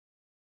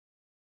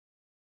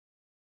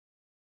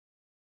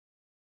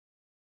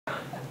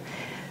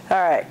All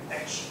right.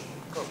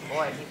 Good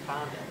boy, he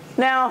found it.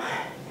 Now,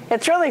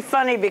 it's really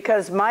funny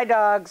because my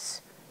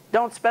dogs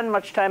don't spend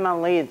much time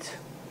on leads.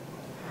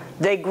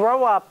 They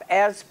grow up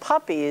as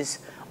puppies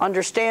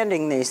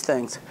understanding these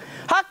things.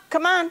 Huck,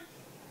 come on.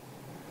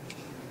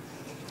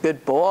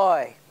 Good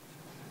boy.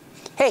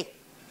 Hey,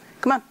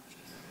 come on.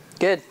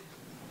 Good.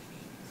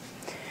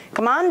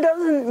 Come on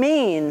doesn't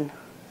mean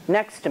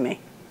next to me.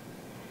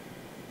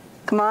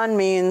 Come on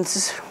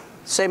means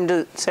same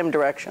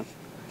direction.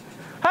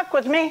 Huck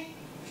with me.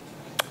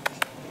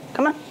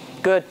 Come on.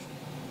 Good.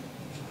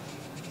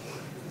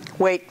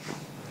 Wait.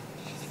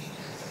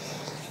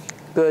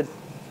 Good.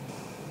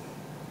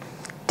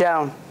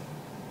 Down.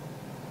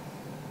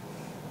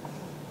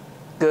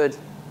 Good.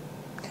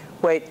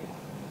 Wait.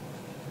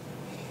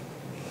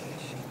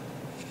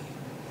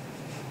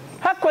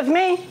 Huck with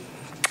me.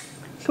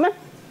 Come on.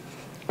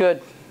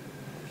 Good.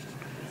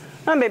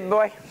 Come on, baby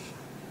boy.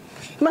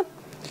 Come on.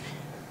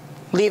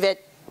 Leave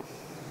it.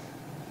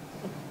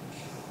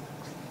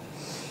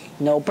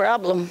 No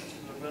problem.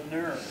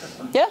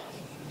 Yeah.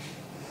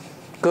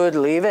 Good,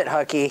 leave it,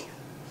 Hucky.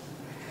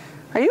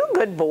 Are you a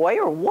good boy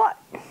or what?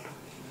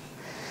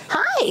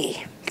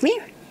 Hi, come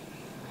here.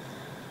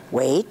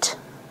 Wait.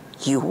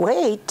 You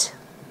wait.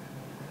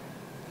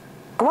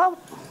 Go out.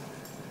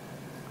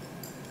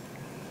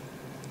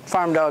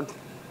 Farm dog.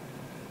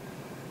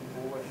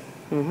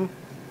 Mm-hmm.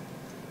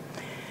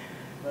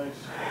 Nice.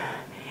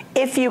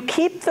 If you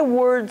keep the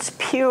words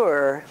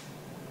pure,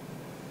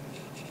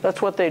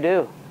 that's what they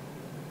do.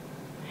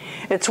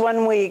 It's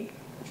when we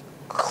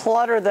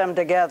clutter them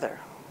together.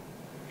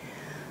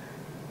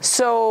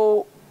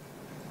 So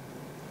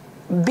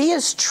be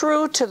as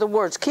true to the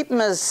words. Keep them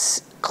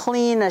as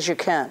clean as you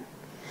can.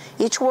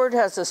 Each word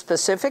has a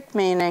specific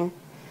meaning.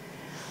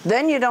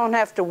 Then you don't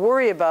have to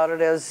worry about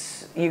it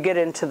as you get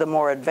into the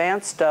more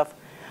advanced stuff.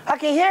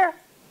 Hucky, here.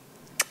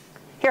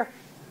 Here.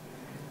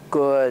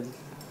 Good.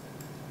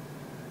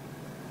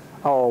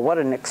 Oh, what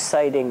an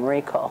exciting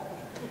recall.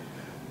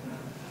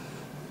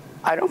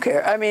 I don't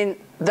care. I mean,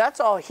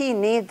 that's all he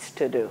needs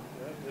to do.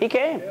 He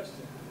came.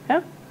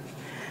 Yeah.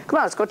 Come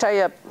on, let's go tie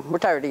you up. We're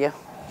tired of you.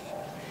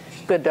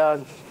 Good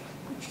dog.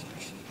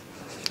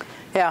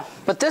 Yeah,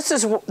 but this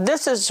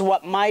is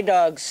what my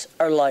dogs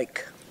are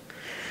like.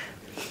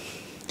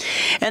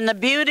 And the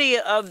beauty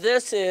of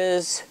this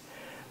is,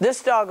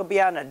 this dog will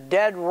be on a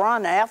dead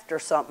run after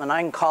something, and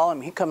I can call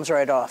him. He comes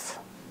right off,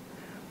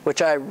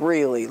 which I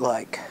really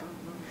like.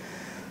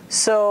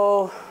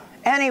 So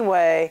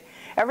anyway,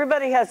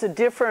 everybody has a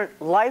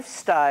different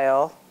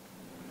lifestyle,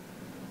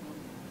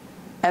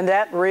 and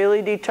that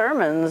really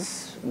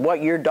determines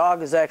what your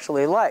dog is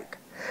actually like.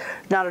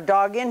 Not a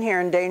dog in here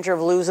in danger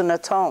of losing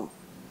its home.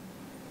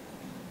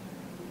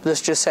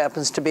 This just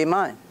happens to be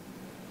mine.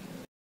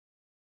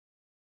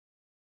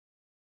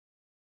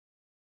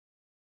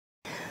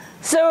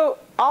 So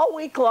all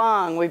week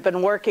long we've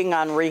been working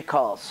on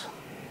recalls.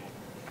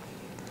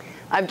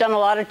 I've done a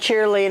lot of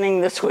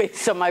cheerleading this week,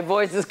 so my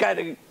voice is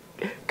kind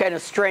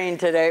of strained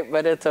today,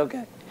 but it's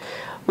okay.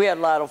 We had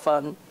a lot of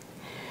fun.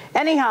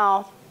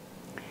 Anyhow,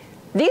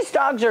 these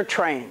dogs are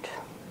trained.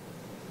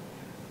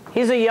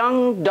 He's a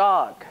young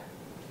dog.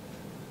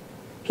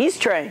 He's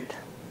trained.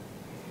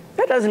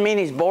 That doesn't mean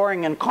he's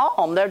boring and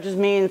calm. That just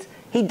means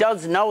he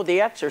does know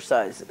the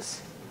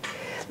exercises.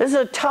 This is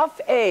a tough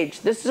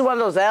age. This is one of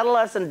those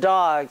adolescent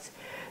dogs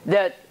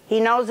that he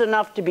knows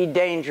enough to be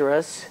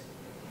dangerous.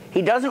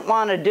 He doesn't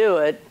want to do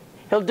it.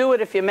 He'll do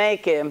it if you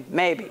make him,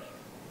 maybe.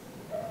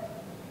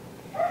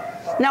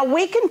 Now,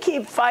 we can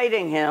keep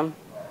fighting him,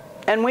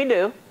 and we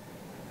do.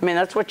 I mean,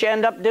 that's what you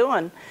end up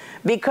doing,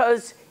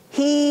 because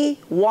he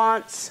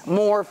wants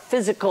more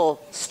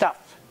physical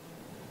stuff.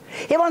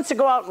 He wants to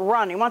go out and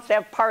run. He wants to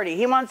have a party.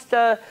 He wants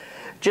to,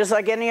 just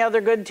like any other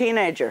good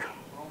teenager.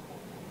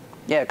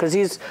 Yeah, because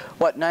he's,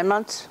 what, 9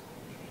 months?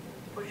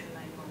 Pushing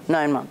 9 months.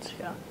 9 months,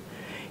 yeah.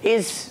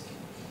 He's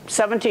a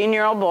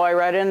 17-year-old boy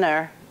right in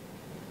there.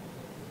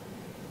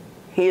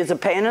 He is a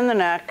pain in the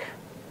neck.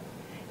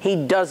 He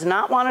does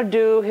not want to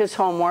do his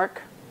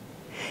homework.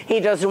 He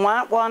does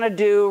not want to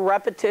do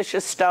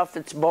repetitious stuff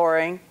that's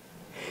boring.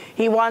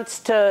 He wants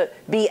to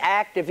be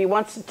active. He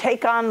wants to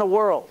take on the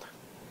world.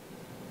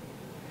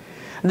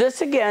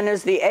 This, again,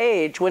 is the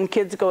age when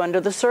kids go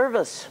into the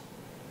service.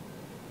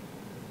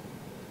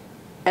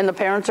 And the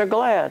parents are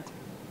glad.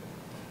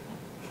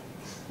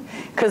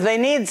 Because they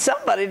need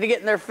somebody to get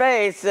in their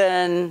face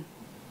and...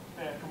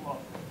 Yeah, come on.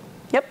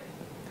 Yep.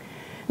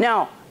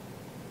 Now,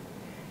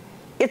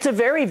 it's a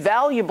very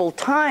valuable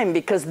time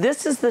because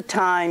this is the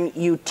time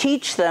you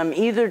teach them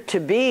either to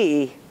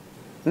be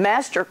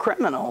master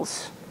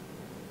criminals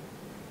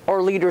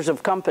or leaders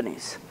of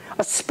companies,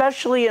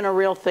 especially in a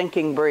real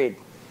thinking breed.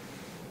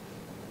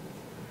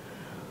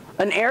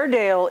 An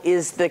Airedale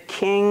is the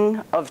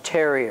king of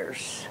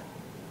terriers.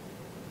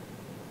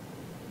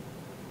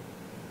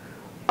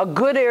 A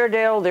good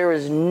Airedale, there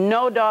is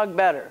no dog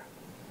better.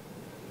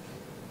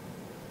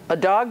 A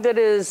dog that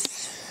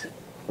is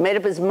made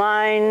up his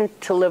mind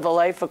to live a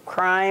life of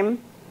crime,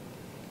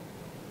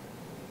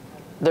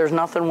 there's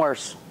nothing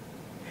worse.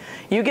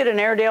 You get an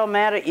Airedale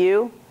mad at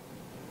you,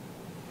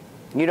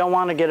 you don't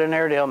want to get an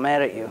Airedale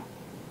mad at you.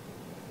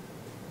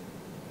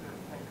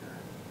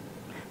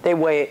 They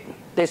wait.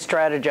 They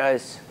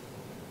strategize.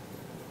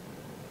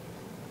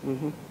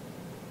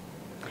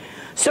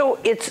 So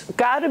it's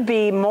got to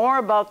be more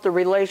about the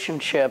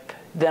relationship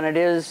than it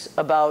is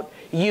about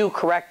you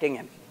correcting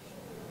him.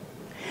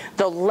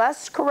 The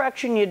less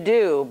correction you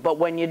do, but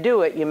when you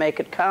do it, you make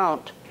it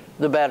count,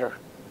 the better.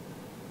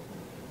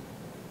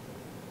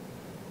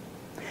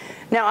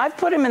 Now, I've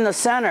put him in the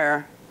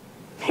center.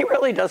 He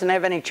really doesn't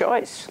have any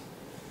choice.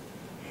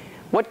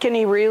 What can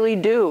he really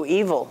do?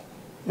 Evil.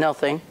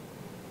 Nothing.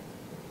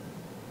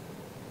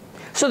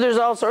 So there's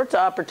all sorts of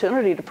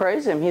opportunity to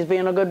praise him. He's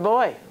being a good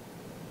boy.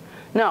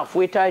 Now, if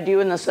we tied you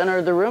in the center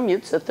of the room,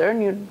 you'd sit there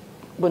and you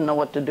wouldn't know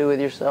what to do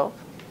with yourself.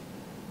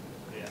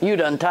 Yeah.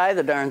 You'd untie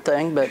the darn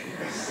thing, but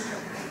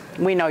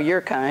we know your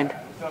kind.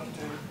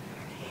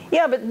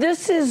 Yeah, but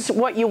this is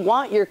what you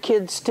want your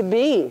kids to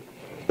be,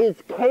 is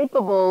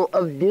capable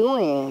of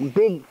doing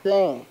big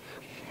things,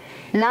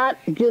 not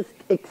just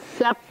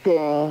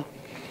accepting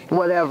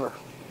whatever.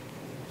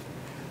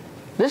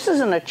 This is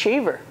an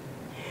achiever.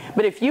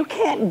 But if you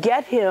can't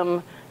get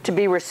him to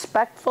be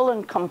respectful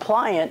and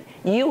compliant,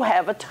 you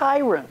have a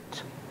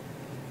tyrant.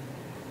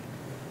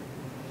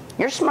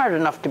 You're smart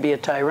enough to be a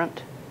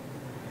tyrant,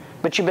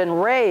 but you've been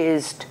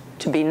raised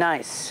to be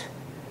nice.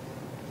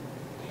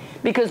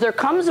 Because there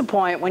comes a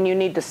point when you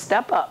need to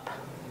step up,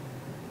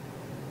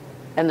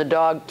 and the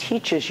dog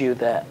teaches you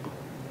that.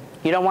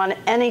 You don't want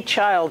any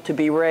child to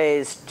be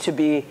raised to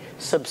be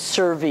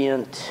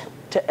subservient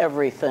to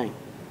everything.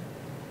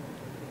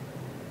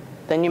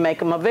 Then you make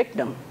them a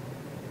victim.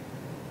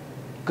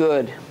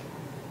 Good.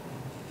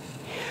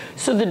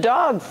 So the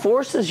dog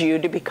forces you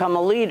to become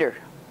a leader.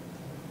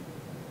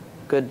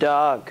 Good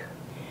dog.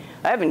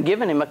 I haven't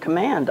given him a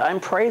command. I'm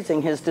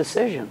praising his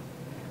decision.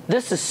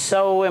 This is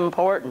so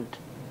important.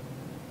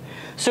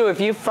 So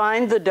if you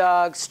find the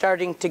dog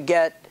starting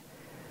to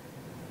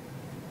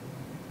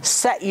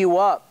set you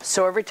up,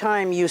 so every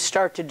time you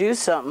start to do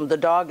something, the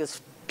dog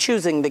is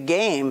choosing the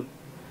game,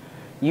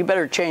 you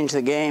better change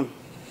the game.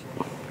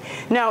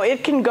 Now,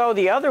 it can go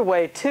the other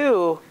way,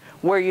 too,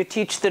 where you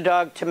teach the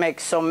dog to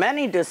make so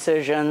many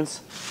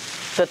decisions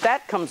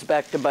that comes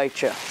back to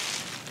bite you,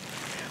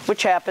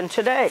 which happened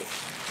today.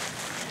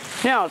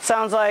 Now, it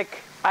sounds like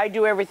I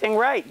do everything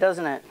right,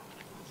 doesn't it?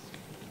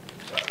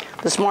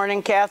 This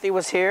morning, Kathy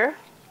was here.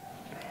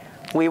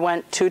 We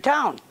went to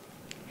town.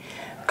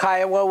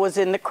 Kiowa was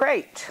in the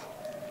crate.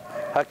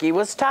 Hucky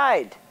was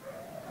tied.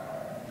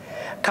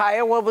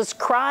 Kiowa was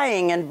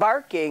crying and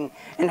barking,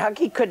 and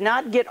Hucky could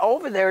not get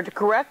over there to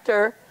correct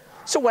her.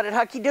 So what did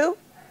Hucky do?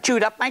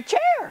 Chewed up my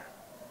chair.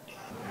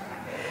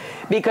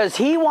 Because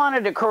he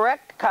wanted to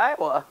correct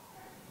Kiowa.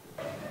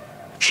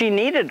 She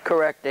needed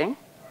correcting.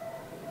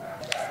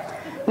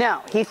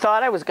 Now, he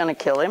thought I was going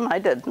to kill him. I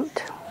didn't.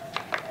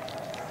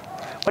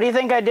 What do you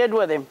think I did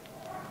with him?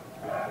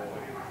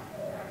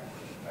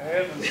 I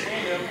haven't seen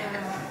him.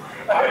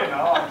 I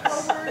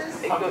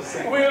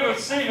know. We haven't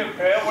seen him,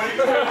 Pat. What are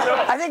you going to tell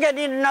us? I think I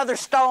need another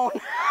stone.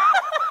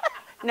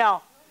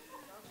 No.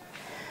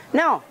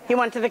 No, he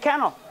went to the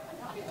kennel.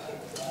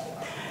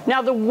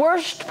 Now, the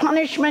worst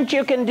punishment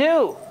you can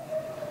do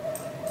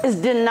is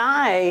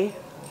deny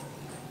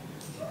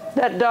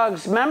that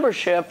dog's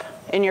membership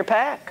in your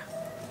pack.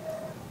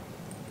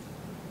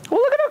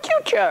 Well, look at how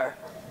cute you are.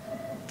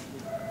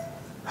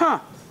 Huh.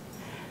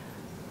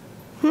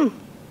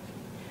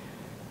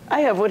 I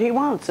have what he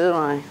wants, don't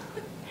I?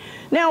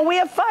 Now, we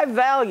have 5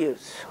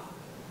 values.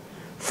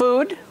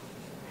 Food,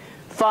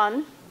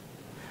 fun,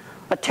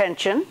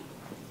 attention.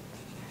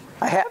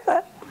 I have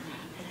that.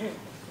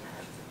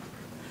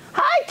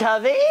 Hi,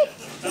 Tubby.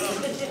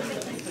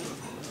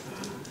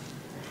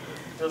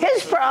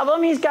 His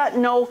problem, he's got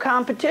no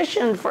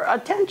competition for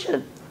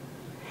attention.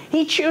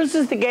 He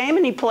chooses the game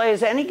and he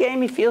plays any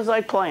game he feels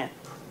like playing.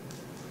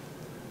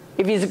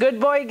 If he's a good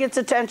boy, he gets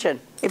attention.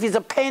 If he's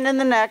a pain in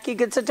the neck, he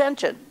gets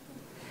attention.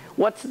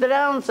 What's the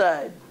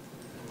downside?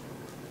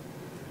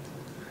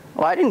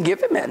 Well, I didn't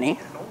give him any.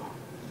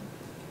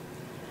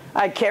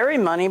 I carry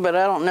money, but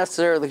I don't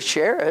necessarily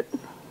share it.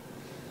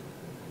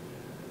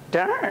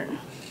 Darn.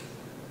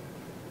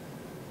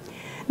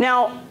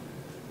 Now,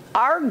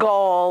 our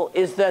goal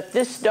is that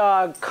this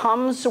dog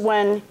comes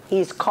when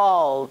he's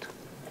called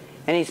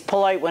and he's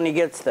polite when he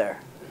gets there.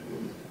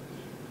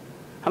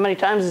 How many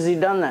times has he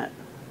done that?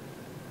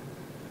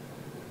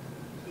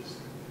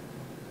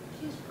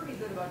 He's pretty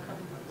good about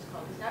coming when he's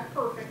called. He's not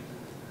perfect.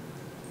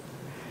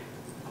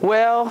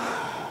 Well,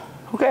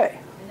 okay.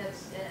 And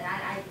that's,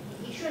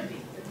 he should be.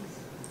 But he's...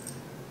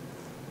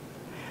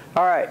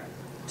 All right.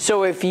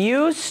 So if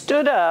you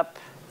stood up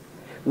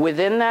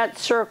within that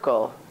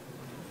circle,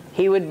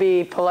 he would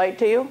be polite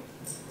to you?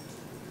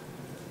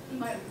 He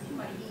might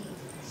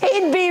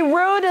He'd be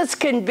rude as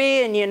can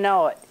be, and you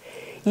know it.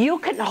 You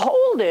can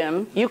hold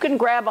him, you can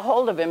grab a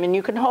hold of him, and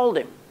you can hold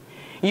him.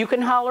 You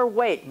can holler,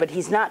 wait, but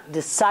he's not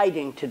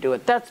deciding to do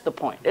it. That's the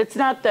point. It's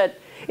not that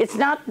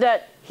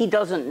he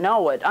doesn't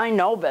know it. I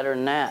know better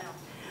than that.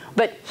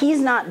 But he's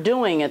not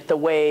doing it the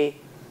way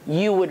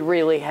you would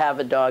really have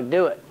a dog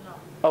do it.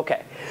 No.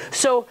 Okay.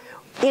 So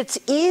it's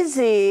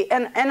easy,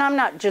 and I'm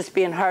not just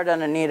being hard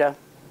on Anita,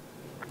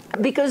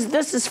 because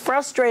this is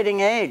frustrating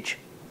age.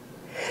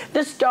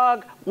 This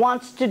dog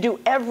wants to do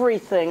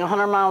everything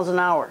 100 miles an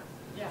hour.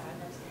 Yeah,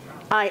 that's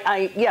the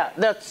problem. Yeah,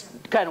 that's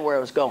kind of where I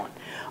was going.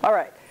 All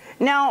right.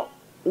 Now,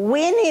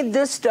 we need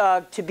this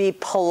dog to be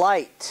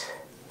polite.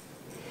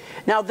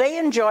 Now, they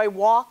enjoy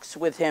walks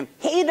with him.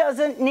 He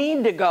doesn't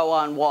need to go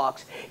on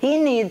walks. He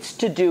needs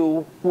to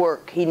do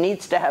work. He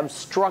needs to have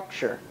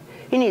structure.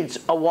 He needs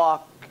a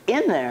walk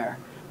in there,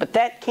 but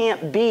that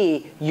can't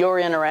be your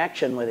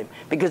interaction with him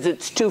because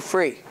it's too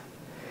free.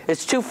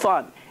 It's too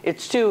fun.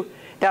 It's too...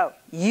 Now,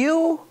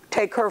 you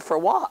take her for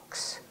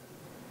walks,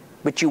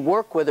 but you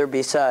work with her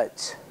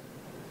besides.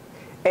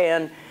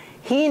 And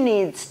he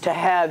needs to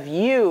have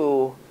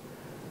you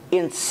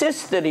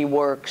insist that he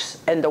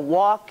works, and the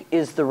walk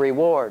is the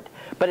reward.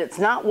 But it's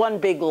not one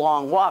big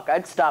long walk.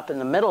 I'd stop in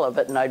the middle of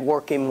it and I'd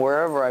work him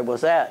wherever I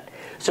was at.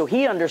 So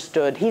he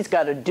understood he's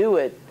got to do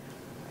it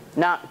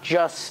not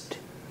just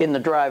in the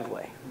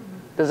driveway.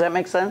 Does that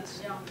make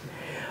sense?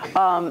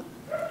 Yeah.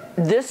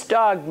 This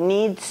dog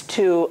needs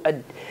to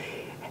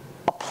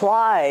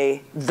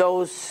apply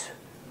those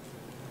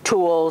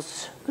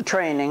tools, the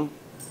training,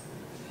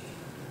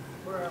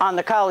 on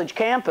the college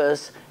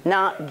campus,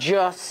 not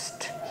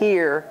just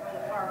here.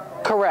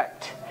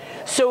 Correct.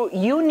 So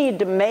you need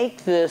to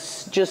make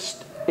this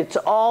just, it's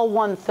all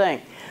one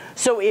thing.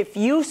 So if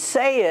you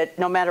say it,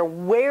 no matter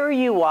where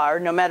you are,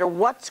 no matter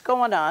what's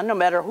going on, no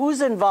matter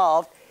who's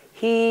involved,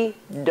 he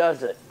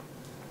does it.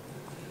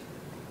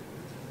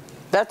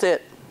 That's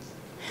it.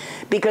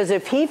 Because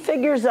if he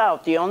figures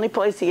out the only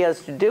place he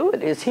has to do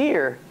it is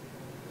here,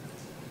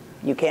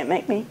 you can't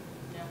make me.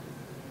 Yeah.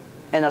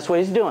 And that's what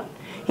he's doing.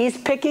 He's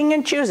picking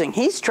and choosing.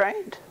 He's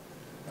trained.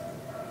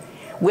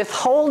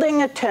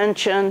 Withholding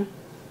attention,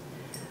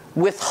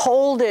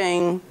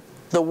 withholding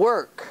the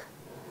work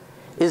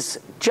is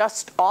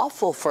just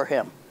awful for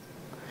him.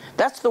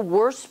 That's the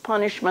worst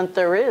punishment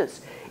there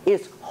is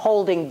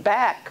holding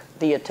back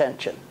the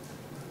attention.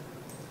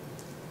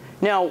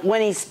 Now,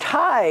 when he's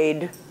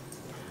tied,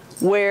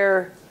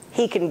 where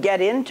he can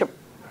get into,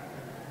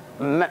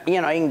 he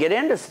can get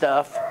into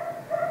stuff,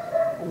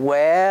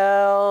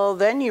 well,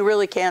 then you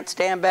really can't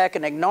stand back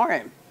and ignore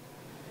him.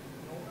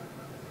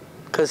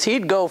 Because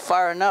he'd go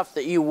far enough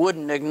that you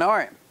wouldn't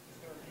ignore him.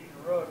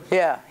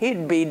 Yeah,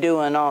 he'd be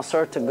doing all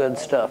sorts of good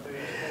stuff.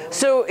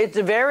 So it's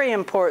very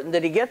important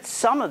that he gets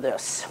some of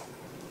this.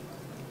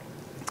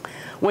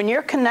 When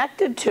you're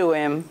connected to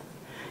him,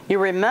 you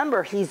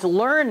remember he's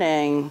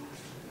learning,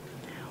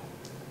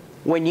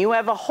 when you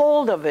have a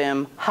hold of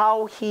him,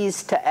 how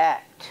he's to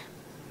act.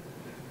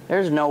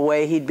 There's no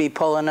way he'd be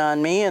pulling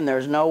on me, and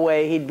there's no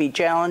way he'd be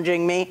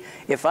challenging me.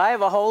 If I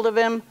have a hold of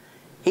him,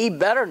 he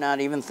better not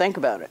even think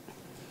about it.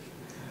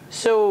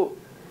 So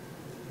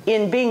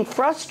in being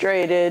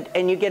frustrated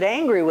and you get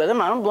angry with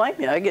him, I don't blame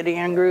you. I get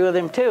angry with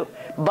him too.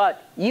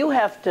 But you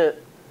have to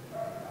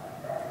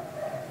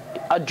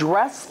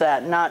address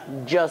that,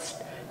 not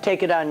just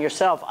take it on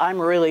yourself.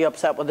 I'm really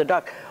upset with the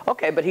dog.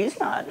 Okay, but he's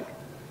not.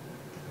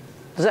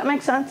 Does that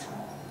make sense?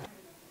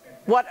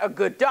 What a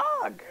good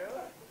dog.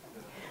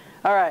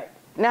 All right.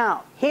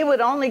 Now, he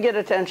would only get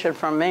attention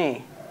from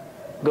me.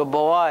 Good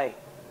boy.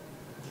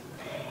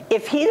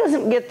 If he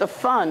doesn't get the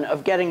fun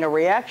of getting a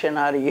reaction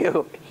out of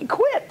you, he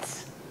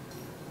quits.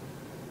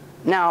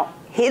 Now,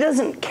 he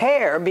doesn't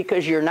care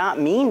because you're not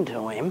mean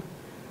to him.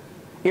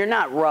 You're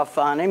not rough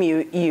on him.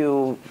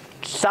 You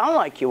sound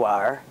like you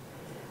are,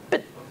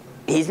 but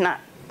he's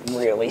not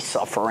really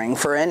suffering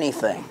for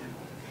anything.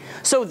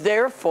 So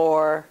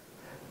therefore,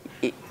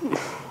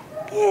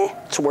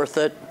 it's worth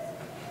it.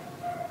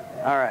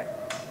 All right.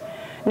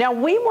 Now,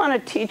 we want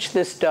to teach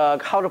this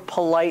dog how to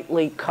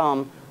politely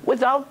come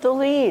without the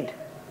lead.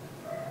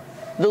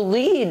 The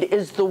lead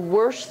is the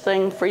worst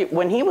thing for you.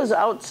 When he was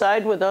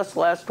outside with us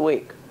last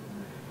week,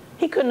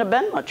 he couldn't have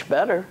been much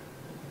better.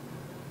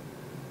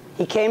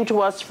 He came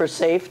to us for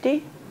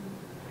safety.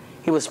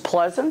 He was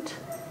pleasant.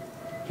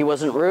 He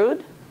wasn't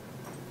rude,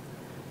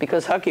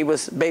 because Hucky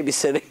was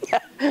babysitting.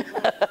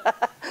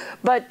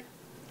 But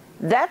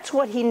that's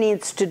what he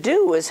needs to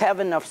do, is have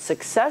enough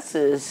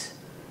successes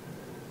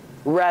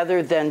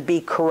rather than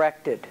be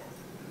corrected.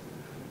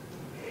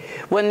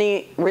 When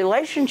the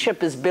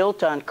relationship is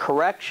built on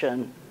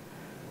correction,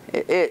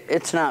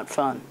 it's not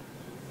fun.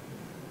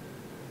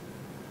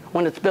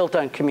 When it's built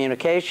on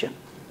communication,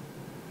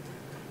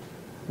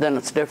 then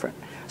it's different.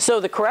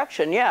 So the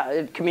correction, yeah,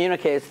 it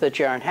communicates that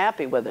you aren't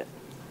happy with it.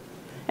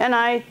 And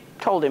I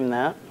told him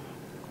that.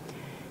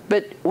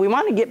 But we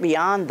want to get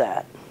beyond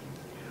that.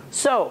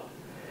 So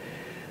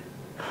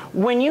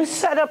when you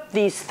set up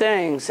these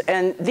things,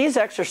 and these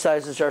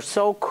exercises are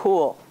so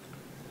cool.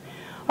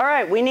 All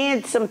right, we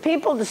need some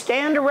people to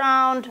stand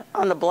around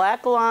on the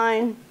black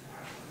line.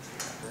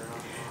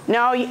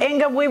 No,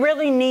 Inga, we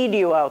really need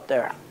you out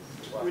there.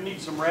 We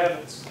need some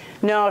rabbits.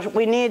 No,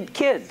 we need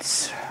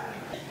kids.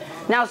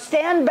 Now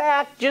stand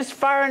back just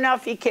far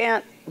enough he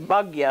can't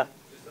bug you.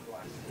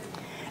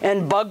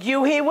 And bug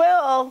you he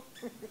will.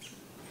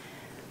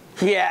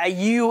 Yeah,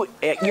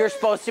 you're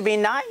supposed to be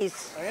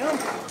nice. I am.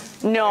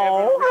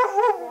 No.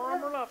 For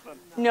him or nothing.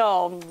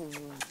 No.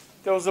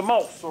 There was a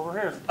mouse over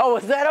here. Oh,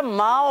 is that a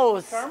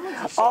mouse? Carmen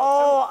just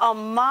saw Oh, a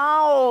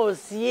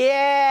mouse.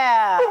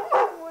 Yeah.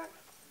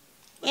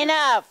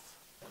 Enough.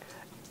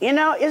 You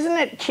know, isn't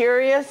it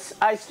curious?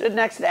 I stood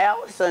next to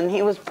Allison.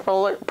 He was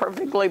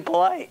perfectly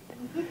polite.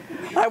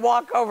 I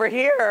walk over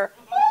here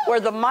where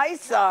the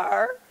mice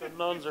are. The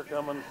nuns are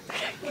coming.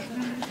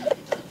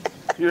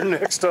 You're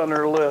next on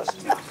their list.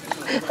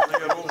 They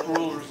got old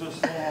rulers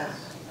this long.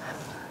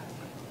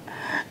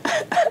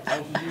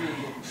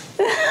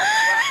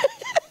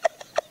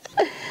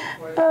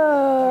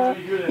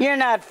 You're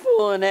not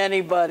fooling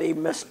anybody,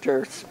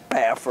 Mr.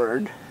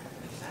 Spafford.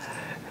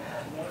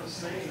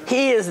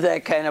 He is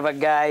that kind of a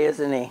guy,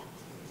 isn't he?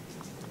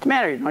 What's the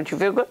matter? Don't you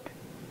feel good?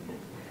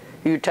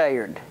 You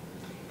tired?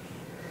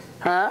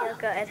 Huh? Feel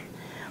good.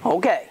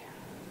 Okay.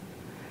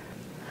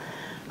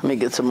 Let me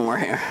get some more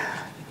here.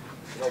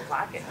 No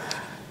pocket.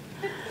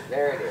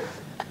 There it is.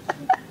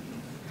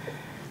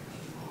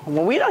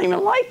 Well, we don't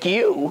even like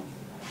you.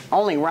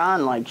 Only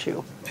Ron likes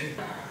you.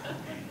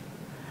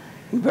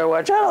 You better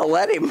watch out, I'll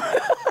let him.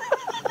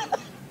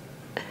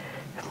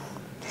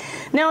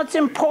 Now, it's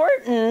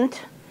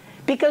important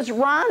because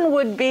Ron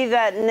would be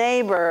that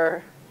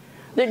neighbor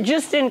that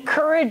just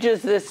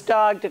encourages this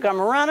dog to come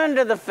run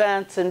under the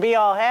fence and be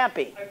all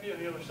happy. I'd be on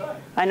the other side.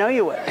 I know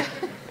you would.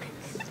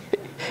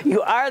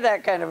 You are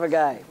that kind of a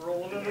guy.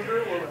 Rolling in the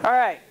dirt with it. All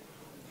right.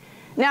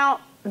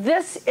 Now,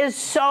 this is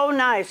so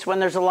nice when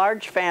there's a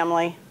large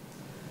family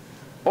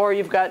or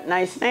you've got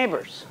nice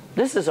neighbors.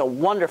 This is a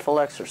wonderful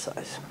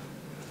exercise.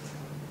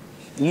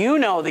 You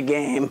know the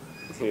game.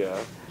 Yeah.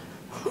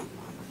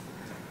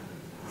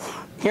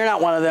 You're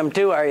not one of them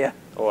too, are you?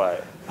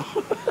 What?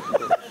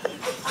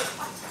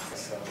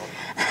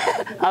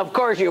 Of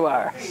course you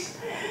are.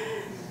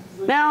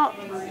 Now,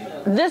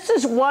 this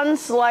is one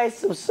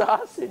slice of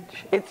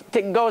sausage.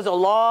 It goes a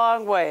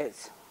long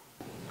ways.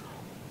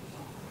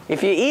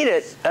 If you eat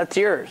it, that's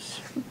yours.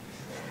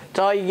 That's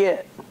all you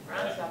get.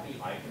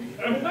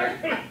 I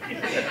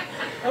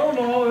don't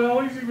know.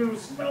 How easy to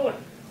smell it.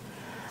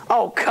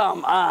 Oh,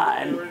 come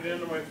on. Right at the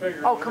end of my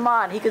finger. Oh, come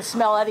on, he can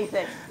smell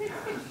anything. You'd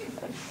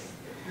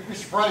be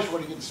surprised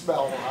what he can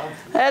smell, Ron.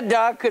 That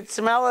dog could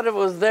smell it if it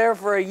was there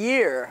for a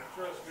year.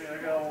 Trust me, I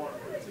got one.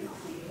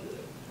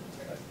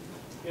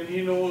 And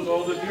he knows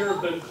all the deer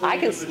have been I cleaned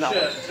can in the smell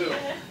shed, it. too.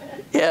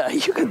 Yeah,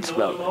 you can Let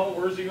smell him it. out.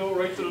 Where's he go?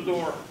 Right to the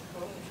door.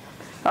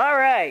 All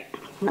right.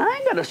 I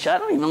ain't got a shot. I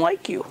don't even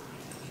like you.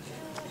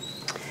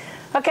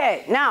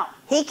 Okay, now,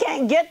 he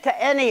can't get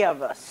to any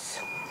of us.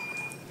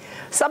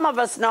 Some of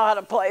us know how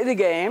to play the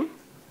game.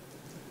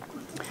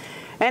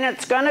 And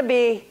it's going to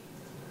be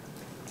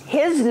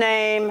his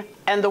name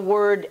and the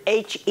word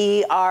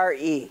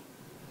H-E-R-E.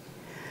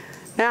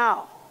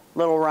 Now,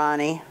 little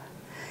Ronnie,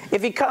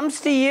 if he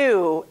comes to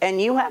you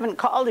and you haven't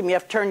called him, you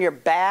have to turn your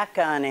back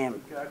on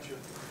him. Gotcha.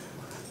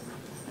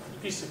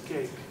 Piece of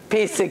cake.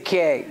 Piece of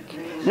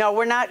cake. No,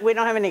 we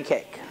don't have any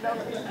cake.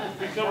 If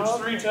he comes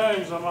 3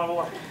 times, I'm out of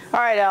luck. All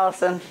right,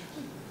 Allison.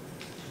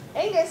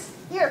 Angus,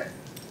 here.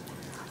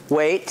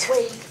 Wait.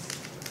 Wait.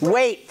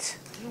 Wait.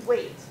 You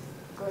wait.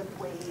 Good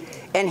wait.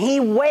 And he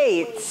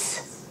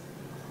waits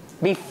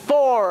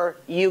before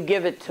you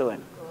give it to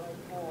him.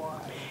 Good boy.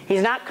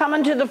 He's not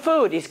coming to the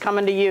food, he's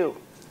coming to you.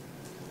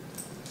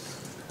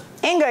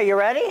 Inga, you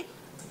ready?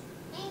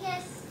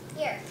 Angus,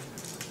 here.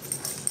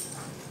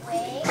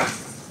 Wait.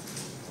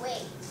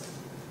 Wait.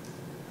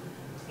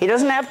 He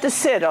doesn't have to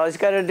sit, all he's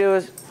got to do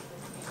is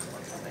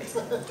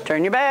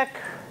turn your back.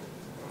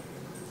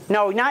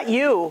 No, not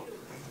you.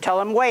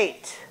 Tell him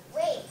wait.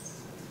 Wait.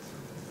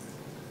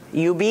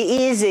 You be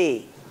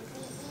easy. Be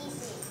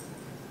easy.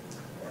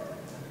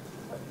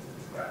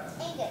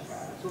 Angus.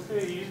 It's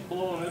okay. He's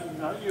blowing it,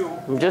 not you.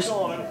 I'm just-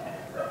 Telling him.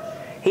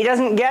 He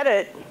doesn't get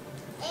it.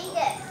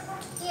 Angus,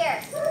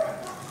 here.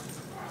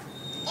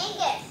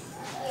 Angus,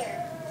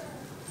 here.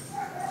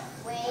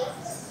 Wait.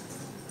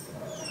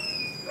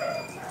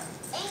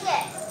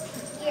 Angus,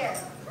 here.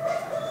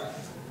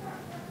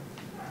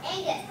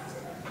 Angus,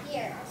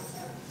 here.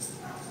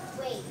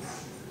 Wait.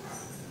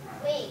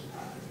 Wait.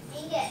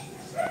 Angus.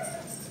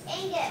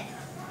 Angus.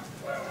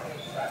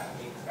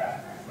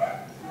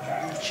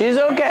 She's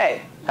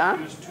okay. Huh?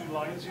 There's 2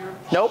 lines here.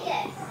 Nope.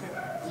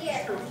 Angus,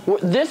 here.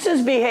 This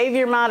is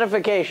behavior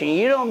modification.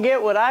 You don't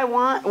get what I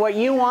want, what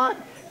you want,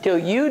 till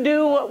you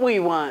do what we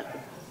want.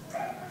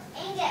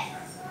 Angus,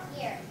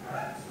 here.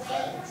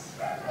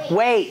 Wait. Wait.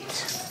 Wait.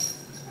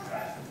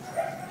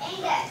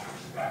 Angus.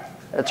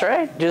 That's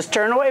right. Just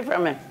turn away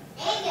from him.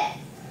 Angus.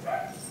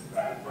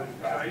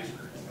 Like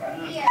Kaiser.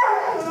 Here.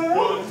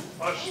 Good.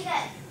 Hush.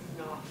 Angus.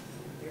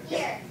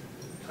 Here.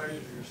 Kaiser,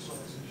 your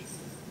sausage.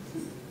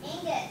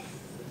 Angus.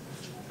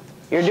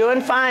 You're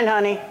doing fine,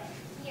 honey.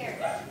 Here.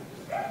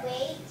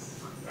 Wait.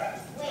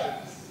 Wait.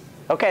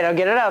 Okay, now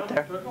get it out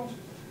there. Pickles?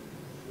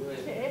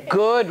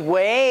 Good,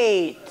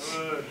 wait.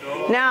 Good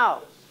dog.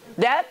 Now,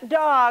 that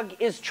dog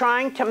is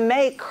trying to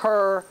make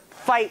her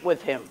fight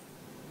with him.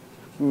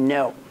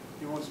 No.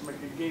 He wants to make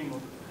a game of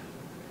it.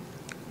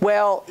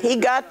 Well, he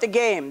got the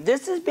game.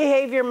 This is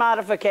behavior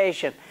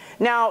modification.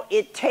 Now,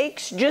 it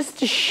takes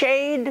just a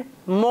shade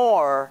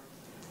more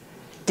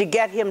to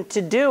get him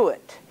to do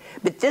it.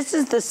 But this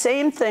is the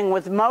same thing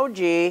with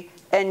Moji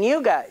and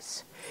you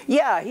guys.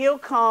 Yeah, he'll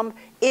come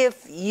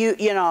if you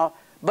know,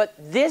 but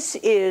this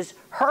is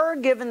her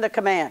giving the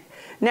command.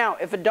 Now,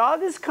 if a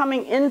dog is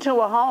coming into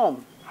a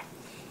home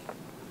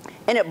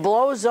and it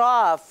blows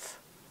off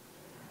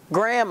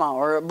Grandma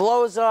or it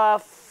blows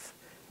off,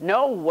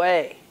 no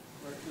way.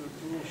 Right to the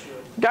tool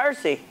shed.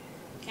 Darcy.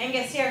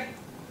 Angus, here.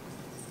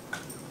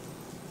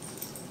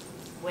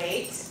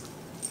 Wait.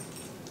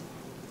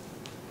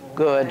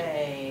 Good.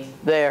 Okay.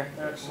 There.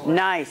 Excellent.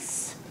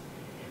 Nice.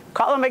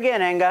 Call him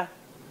again, Anga.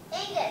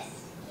 Angus,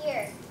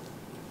 here.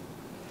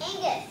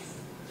 Angus.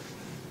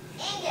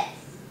 Angus.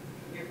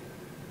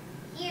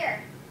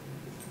 Here.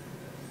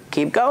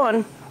 Keep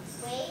going.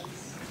 Wait.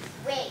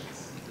 Wait.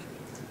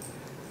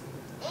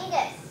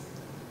 Angus,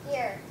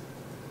 here.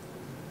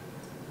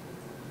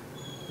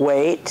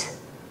 Wait.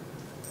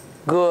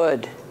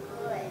 Good.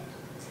 Good.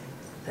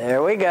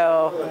 There we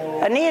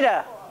go.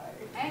 Anita.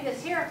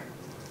 Angus, here.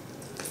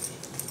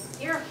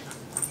 Here.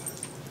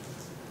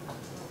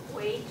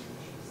 Wait.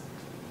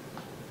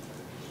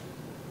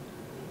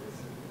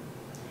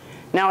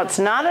 Now, it's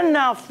not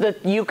enough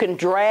that you can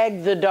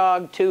drag the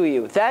dog to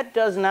you. That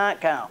does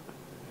not count.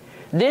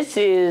 This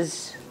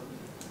is...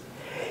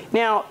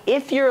 Now,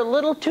 if you're a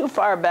little too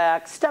far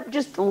back, step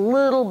just a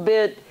little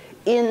bit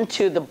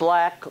into the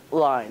black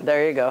line.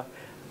 There you go.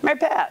 Mary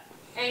Pat.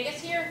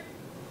 Angus, here.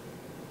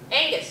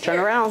 Angus, Turn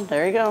here. around.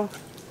 There you go.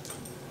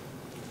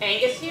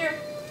 Angus, here.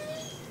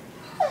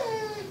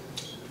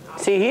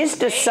 See, he's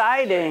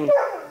deciding.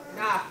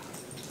 Ah.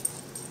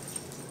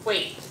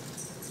 Wait.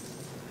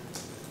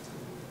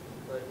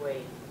 Good,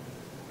 wait.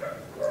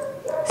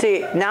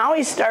 See, now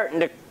he's starting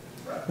to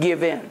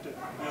give in.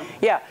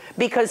 Yeah,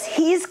 because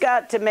he's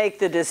got to make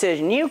the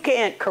decision. You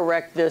can't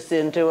correct this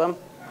into him.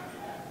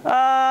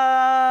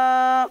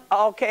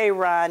 Okay,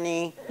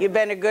 Ronnie, you've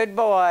been a good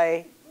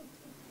boy.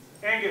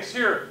 Angus,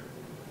 here.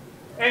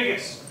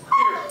 Angus,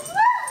 here.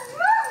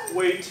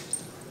 Wait.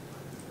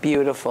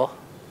 Beautiful.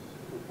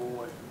 Good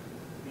boy.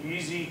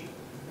 Easy.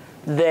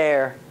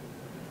 There.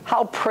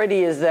 How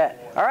pretty is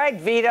that? All right,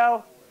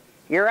 Vito,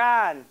 you're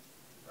on.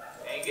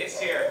 Angus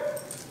here.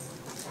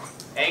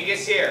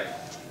 Angus here.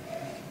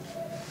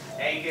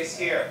 Angus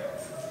here.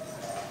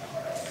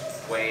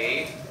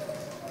 Wait.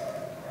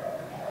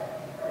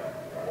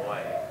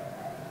 Boy.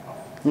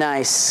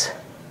 Nice.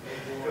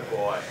 Good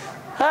boy.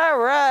 All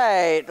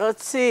right,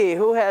 let's see.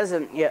 Who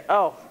hasn't yet?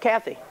 Oh,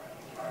 Kathy.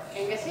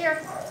 Angus,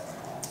 here.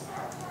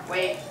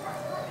 Wait.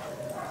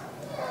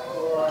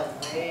 Good,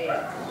 wait.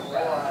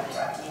 Good.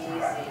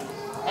 Easy.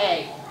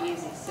 Hey,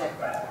 easy, sit.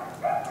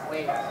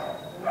 Wait.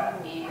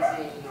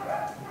 Easy.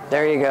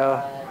 There you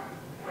go.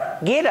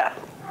 Gita.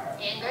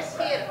 Angus,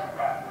 here.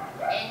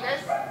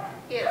 Angus,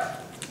 here.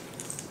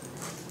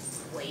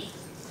 Wait.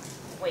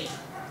 Wait.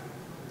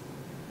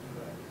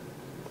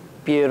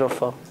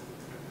 Beautiful.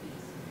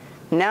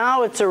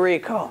 Now it's a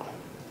recall.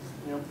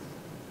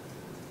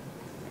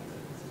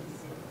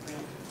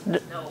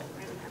 Yep. No.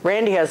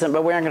 Randy hasn't,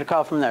 but we aren't going to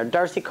call from there.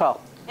 Darcy,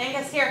 call.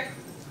 Angus, here.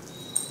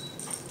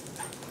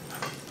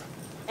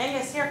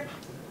 Angus, here.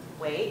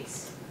 Wait.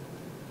 Easy.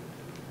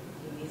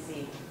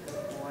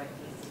 Good boy.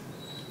 Easy.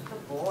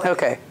 Good boy.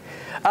 Okay.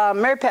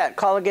 Mary Pat,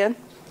 call again.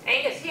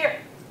 Angus, here.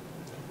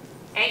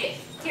 Angus,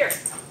 here.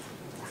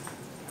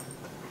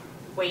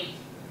 Wait.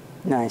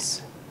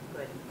 Nice.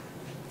 Good.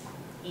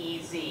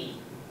 Easy.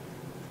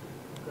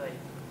 Good.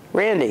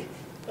 Randy.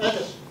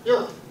 Angus,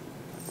 here.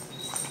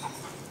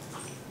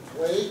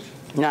 Wait.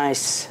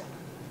 Nice.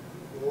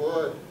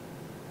 Good.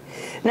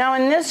 Now,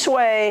 in this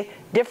way,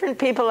 different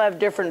people have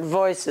different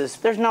voices.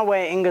 There's no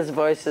way Inga's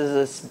voice is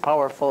as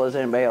powerful as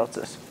anybody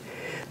else's.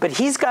 But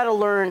he's got to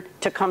learn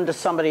to come to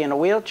somebody in a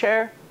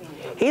wheelchair.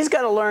 He's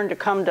got to learn to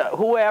come to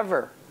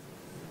whoever.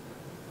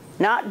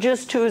 Not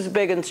just who's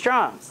big and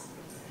strong.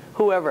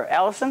 Whoever.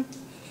 Allison?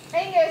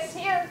 Angus,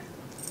 here.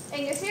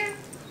 Angus, here.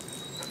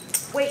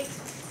 Wait.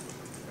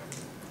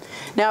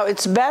 Now,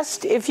 it's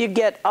best if you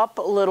get up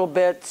a little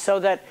bit so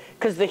that,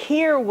 because the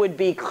here would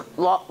be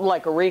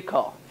like a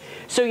recall.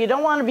 So you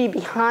don't want to be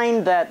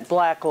behind that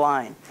black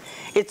line.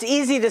 It's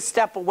easy to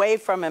step away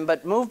from him,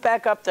 but move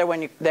back up there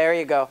when you, there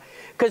you go.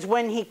 Because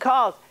when he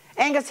calls,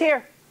 Angus,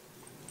 here.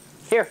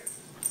 Here.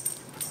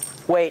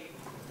 Wait.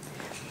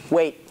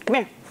 Wait. Come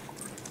here.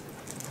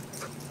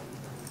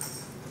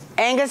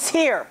 Angus,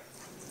 here.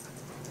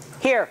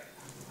 Here.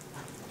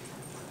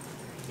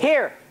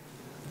 Here.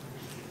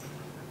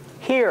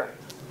 Here.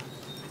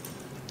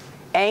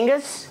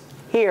 Angus,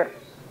 here.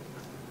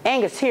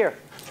 Angus, here.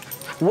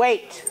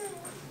 Wait.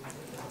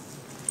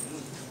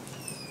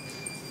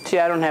 See,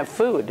 I don't have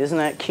food. Isn't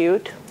that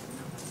cute?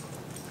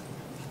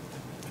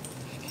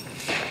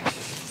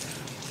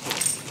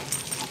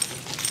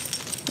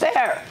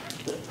 There.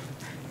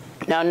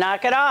 Now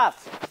knock it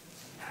off.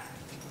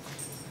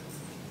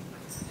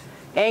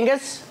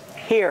 Angus,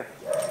 here.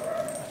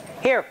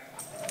 Here.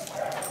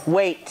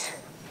 Wait.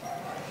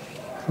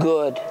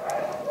 Good.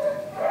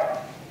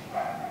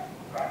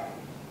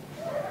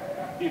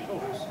 He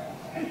knows.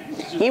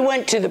 He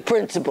went to the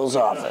principal's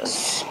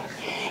office.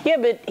 Yeah,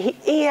 but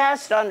he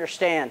has to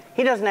understand.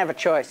 He doesn't have a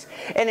choice.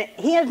 And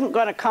he isn't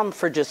going to come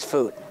for just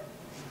food.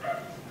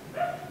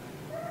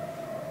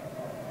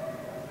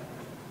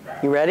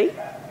 You ready?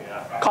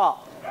 Yeah.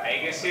 Call.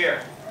 Angus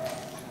here.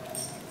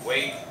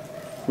 Wait.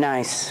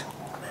 Nice.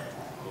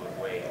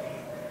 Good, wait.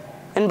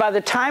 And by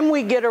the time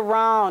we get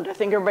around, I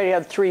think everybody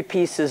had 3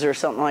 pieces or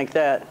something like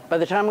that. By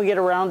the time we get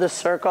around this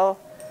circle,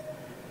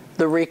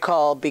 the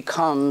recall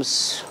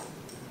becomes...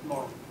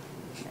 Normal.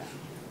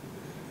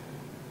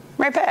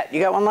 Right, Pat, you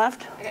got one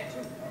left? I got 2.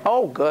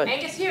 Oh, good.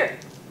 Angus, here.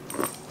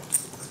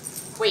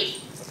 Wait.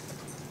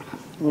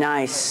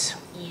 Nice.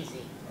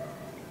 Easy.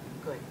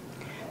 Good.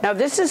 Now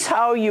this is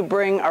how you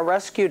bring a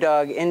rescue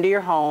dog into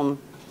your home,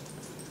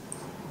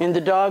 and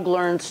the dog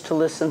learns to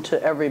listen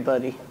to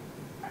everybody.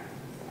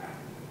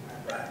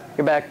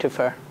 You're back too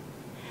far.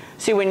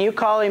 See, when you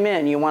call him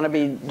in, you want to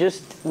be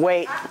just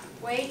wait.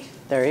 Wait.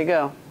 There you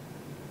go.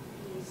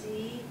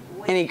 Easy.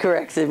 Wait. And he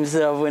corrects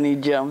himself when he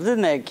jumps.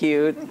 Isn't that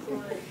cute?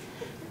 Good.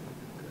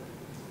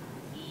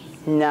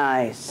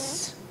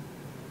 Nice.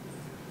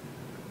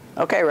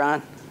 Okay,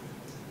 Ron.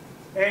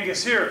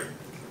 Angus, here.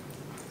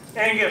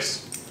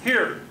 Angus,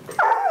 here.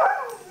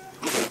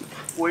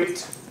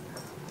 Wait.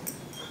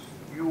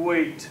 You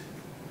wait.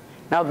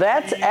 Now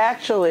that's You'll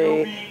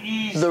actually be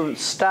easy. the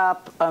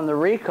stop on the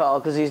recall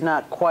because he's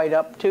not quite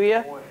up to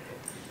you. Boy.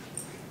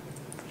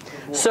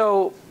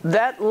 So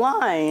that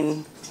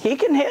line, he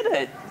can hit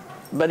it,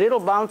 but it'll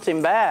bounce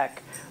him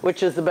back,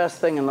 which is the best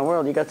thing in the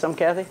world. You got some,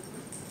 Kathy?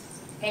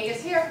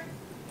 Angus, here.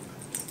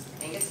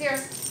 Angus,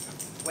 here.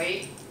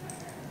 Wait.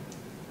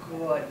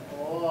 Good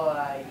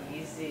boy.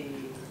 Easy.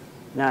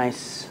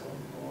 Nice.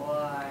 Good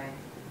boy.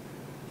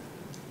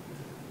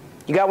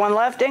 You got one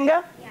left,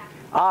 Inga? Yeah.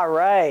 All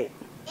right.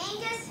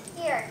 Angus,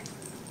 here.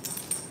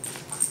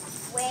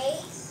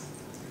 Wait.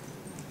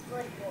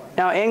 Good boy.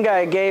 Now, Inga,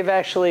 I gave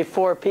actually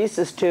 4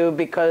 pieces to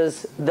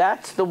because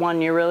that's the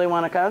one you really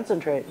want to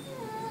concentrate.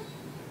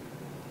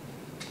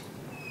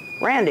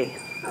 Randy.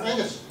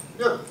 Angus,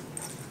 here.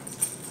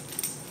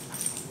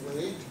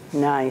 Wait.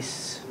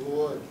 Nice.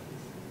 Good.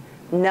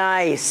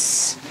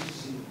 Nice.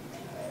 Easy.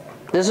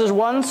 This is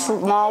one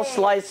small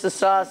slice of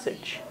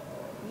sausage.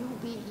 You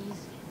be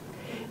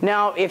easy.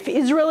 Now, if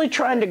he's really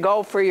trying to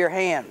go for your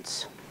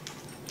hands,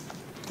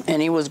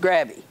 and he was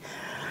grabby.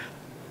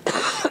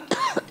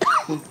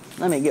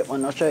 Let me get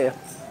one, I'll show you.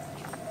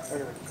 I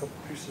got a couple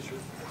pieces here.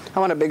 I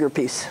want a bigger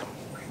piece.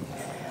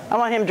 I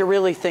want him to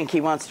really think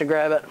he wants to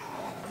grab it.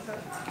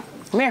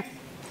 Come here.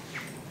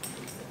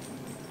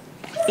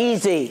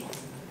 Easy.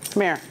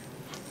 Come here.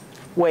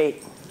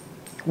 Wait.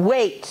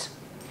 Wait.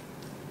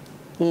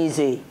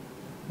 Easy.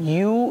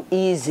 You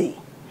easy.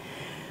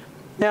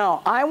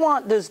 Now, I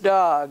want this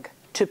dog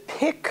to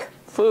pick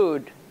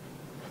food.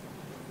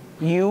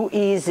 You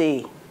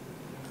easy.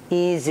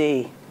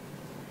 Easy.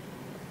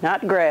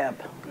 Not grab.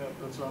 Yeah,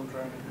 that's what I'm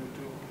trying to do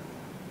too.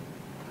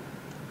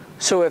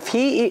 So if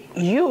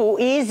you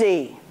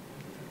easy.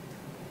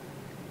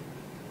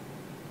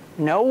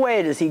 No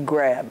way does he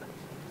grab.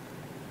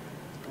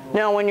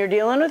 Now, when you're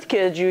dealing with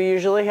kids, you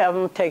usually have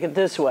them take it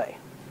this way.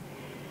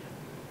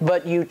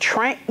 But you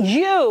train,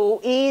 you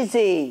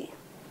easy.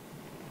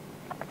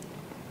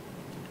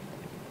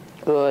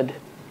 Good.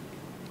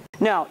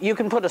 Now, you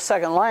can put a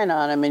second line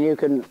on him and you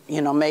can,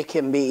 make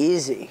him be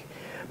easy.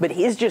 But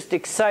he's just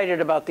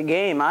excited about the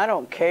game. I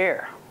don't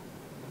care.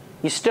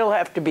 You still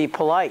have to be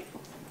polite.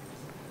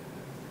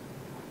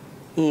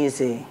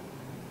 Easy.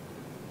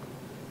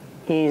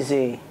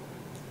 Easy.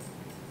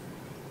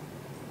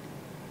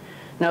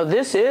 Now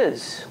this.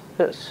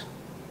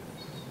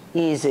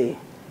 Easy.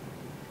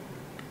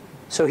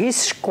 So he's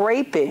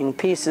scraping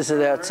pieces of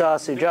that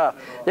sausage off.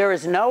 There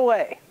is no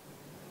way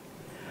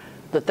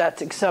that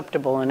that's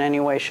acceptable in any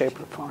way, shape,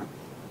 or form.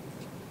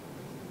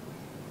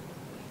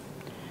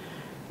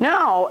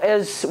 Now,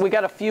 as we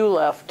got a few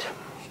left,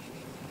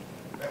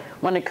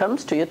 when it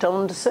comes to you,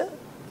 tell him to sit.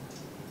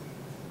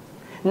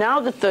 Now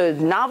that the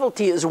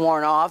novelty is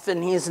worn off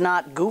and he's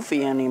not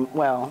goofy anymore,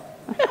 well,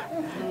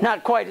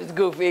 not quite as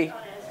goofy.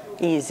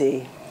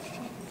 Easy.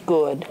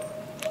 Good.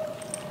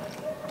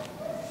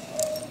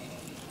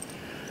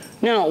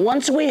 Now,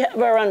 once we have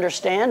our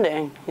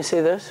understanding, you see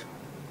this?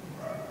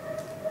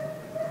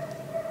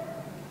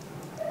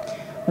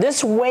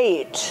 This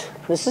weight,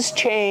 this is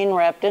chain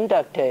wrapped in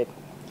duct tape.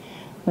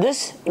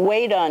 This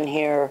weight on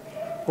here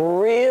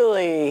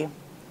really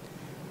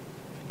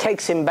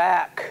takes him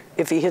back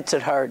if he hits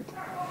it hard.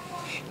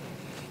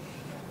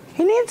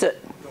 He needs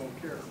it.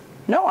 Don't care.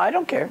 No, I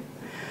don't care.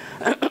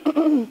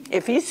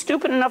 If he's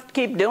stupid enough to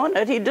keep doing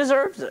it, he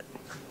deserves it.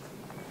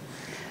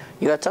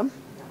 You got some?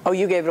 Oh,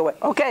 you gave it away.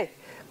 Okay,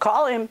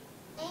 call him.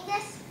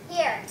 Angus,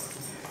 here.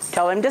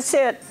 Tell him to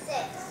sit.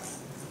 Sit.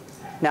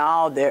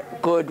 Now, there.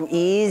 Good,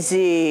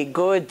 easy,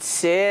 good,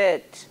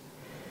 sit.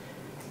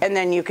 And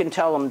then you can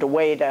tell him to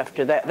wait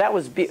after that. That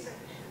was beautiful.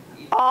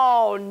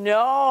 Oh,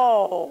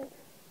 no.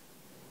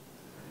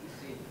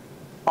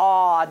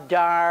 Aw,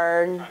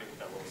 darn. Trying to get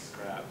that little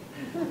scrap.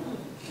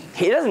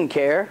 He doesn't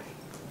care.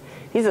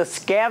 He's a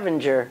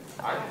scavenger.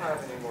 I don't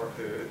have any more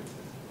food.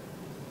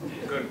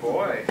 Good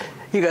boy.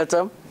 You got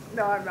some?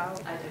 No, I'm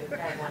not. I do. I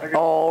have one.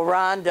 Oh,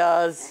 Ron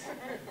does.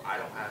 I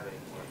don't have any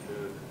more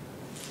food.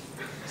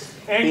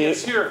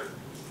 Angus, here.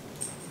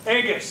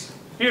 Angus,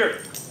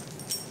 here.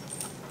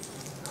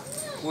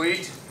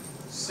 Wait.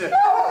 Sit.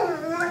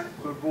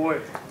 Good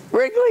boy.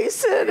 Wrigley's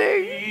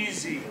sitting.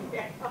 Easy.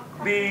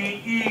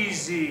 Be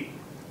easy.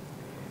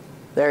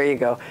 There you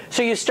go.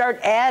 So you start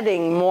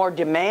adding more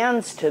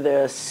demands to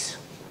this.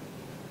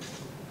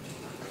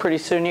 Pretty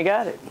soon you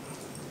got it.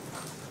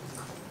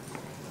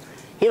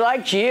 He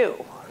likes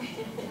you.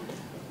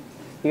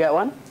 You got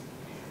one?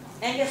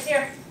 Angus,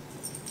 here.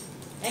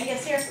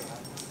 Angus, here.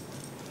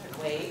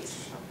 Wait.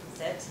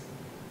 Sit.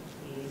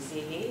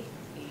 Easy.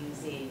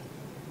 Easy.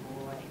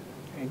 Boy.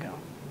 There you go.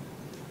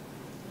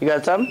 You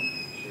got some?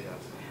 She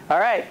does. All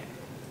right.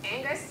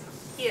 Angus,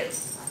 here.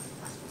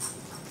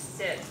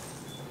 Sit.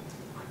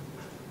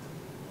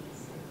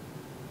 Easy.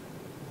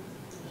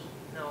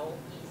 No,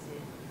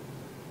 easy.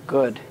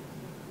 Good.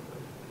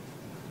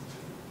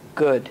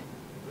 Good.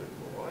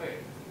 Good boy.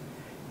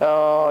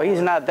 Oh,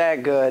 he's not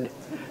that good.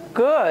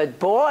 Good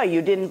boy,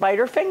 you didn't bite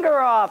her finger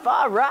off.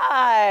 All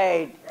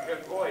right.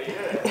 Good boy,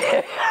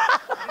 yeah.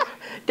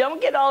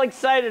 Don't get all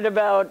excited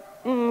about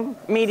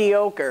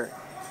mediocre.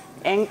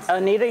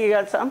 Anita, you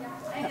got some?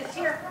 Angus,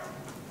 here.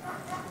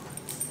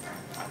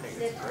 I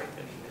think it's great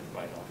that she didn't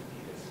bite off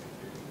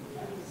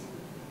Anita's.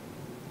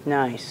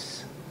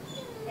 Nice.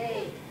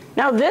 Hey.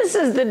 Now this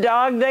is the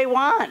dog they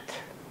want.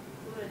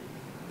 Good.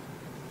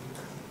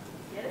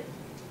 Get it?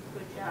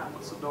 Good job.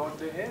 What's the dog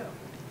they have?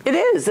 It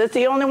is. It's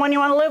the only one you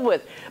want to live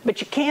with.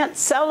 But you can't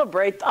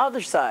celebrate the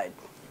other side.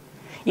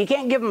 You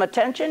can't give him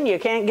attention. You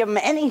can't give him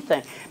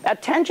anything.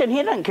 Attention,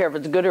 he doesn't care if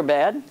it's good or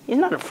bad. He's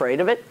not afraid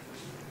of it.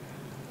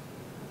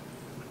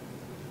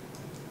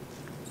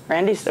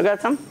 Randy, still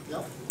got some?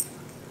 Yep.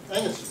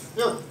 Angus,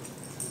 here.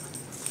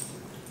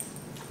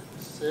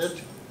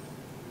 Sit.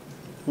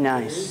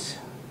 Nice.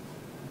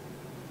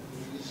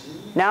 Easy.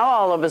 Now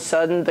all of a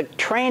sudden the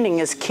training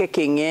is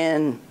kicking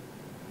in.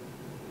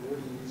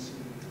 Very easy.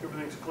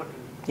 Everything's clicking.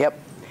 Yep.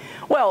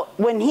 Well,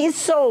 when he's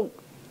so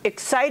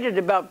excited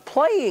about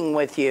playing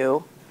with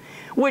you,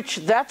 which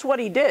that's what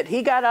he did.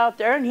 He got out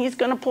there and he's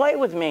going to play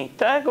with me.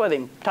 Tag with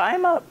him. Tie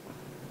him up.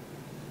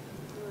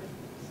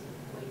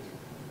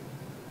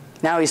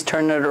 Now he's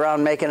turning it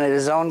around, making it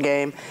his own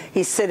game.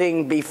 He's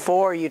sitting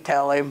before you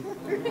tell him.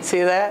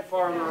 See that?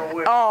 Farther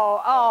away.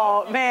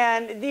 Oh,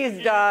 man,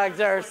 these dogs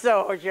are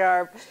so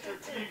sharp.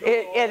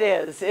 It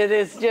is. It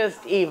is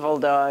just evil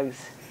dogs.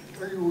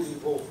 Are you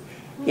evil?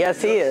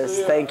 Yes, he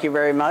is. Thank you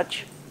very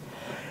much.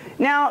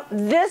 Now,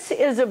 this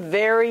is a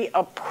very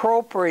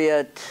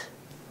appropriate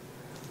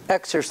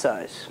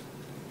exercise.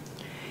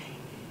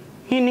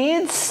 He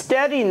needs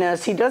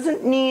steadiness. He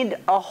doesn't need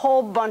a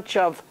whole bunch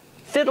of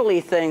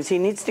fiddly things. He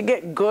needs to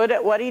get good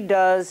at what he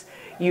does.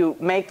 You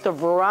make the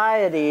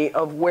variety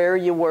of where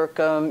you work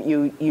them.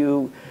 You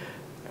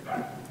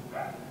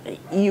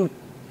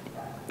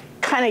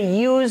kind of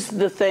use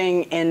the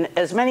thing in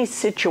as many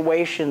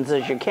situations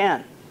as you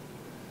can.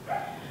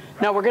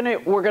 Now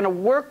we're gonna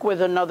work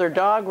with another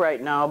dog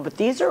right now, but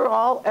these are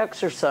all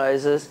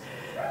exercises.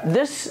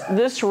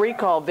 This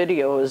recall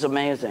video is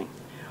amazing.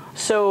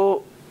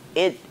 So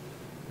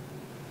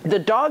the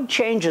dog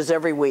changes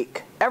every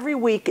week. Every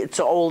week it's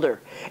older.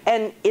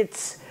 And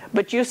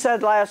but you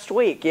said last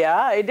week, yeah,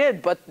 I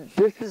did, but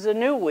this is a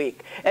new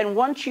week. And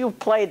once you've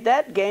played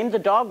that game, the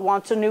dog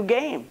wants a new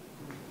game.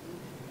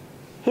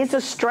 He's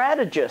a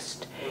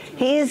strategist.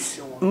 He's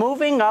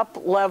moving up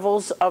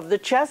levels of the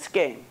chess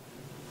game.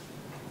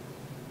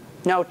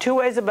 No two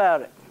ways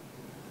about it.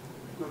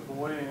 Good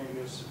boy,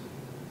 Angus.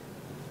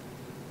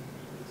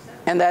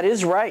 And that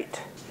is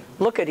right.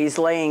 Look at, he's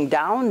laying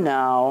down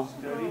now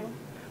Steady.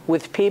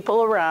 with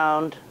people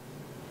around.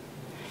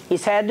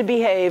 He's had to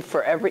behave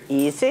for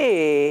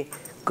easy,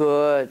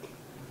 good.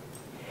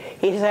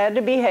 He's had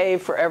to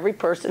behave for every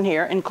person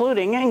here,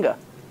 including Inga.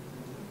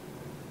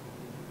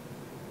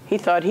 He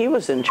thought he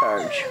was in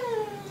charge.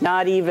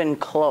 Not even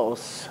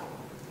close.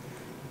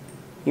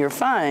 You're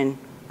fine.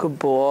 Good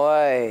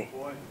boy.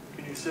 Boy,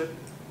 can you sit?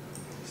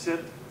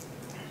 Sit.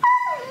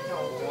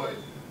 Oh, boy.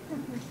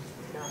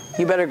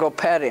 You better go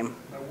pet him.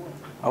 I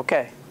will.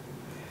 Okay.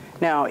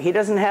 Now, he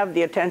doesn't have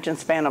the attention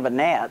span of a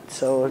gnat,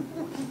 so...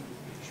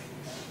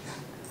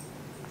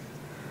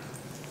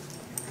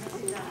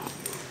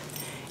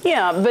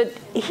 Yeah, but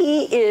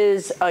he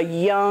is a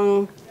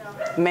young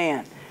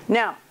man.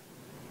 Now,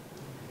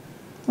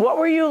 what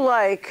were you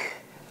like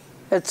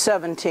at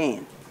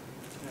 17?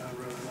 Yeah, I'd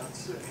rather not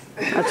say.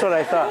 That's what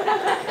I thought.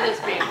 It is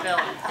being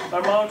filmed. My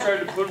mom tried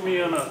to put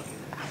me on a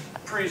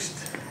priest.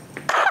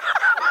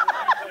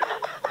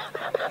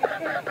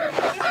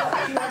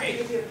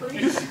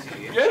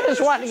 She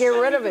just wanted to get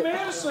rid of it.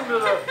 Medicine to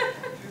the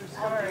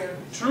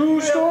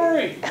true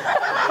story.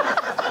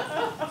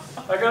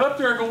 I I got up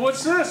there and go,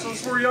 what's this?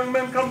 This is where young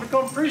men come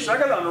become priests. I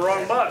got on the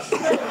wrong bus.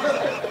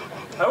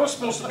 I was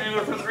supposed to be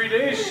there for 3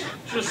 days.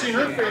 Should have seen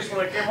her face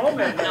when I came home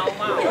that night. No,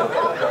 wow.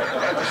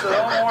 I said, I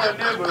don't know what I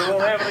did, but it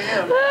won't happen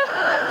again.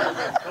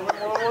 Tell me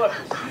what it was.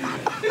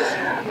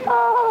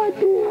 Oh,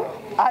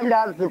 dear. I'm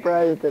not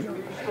surprised.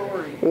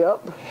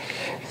 Yep.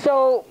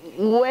 So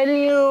when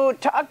you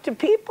talk to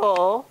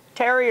people,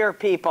 terrier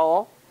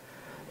people,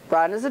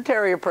 Ron is a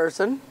terrier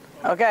person.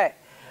 Okay.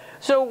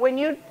 So when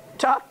you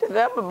talk to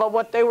them about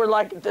what they were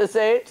like at this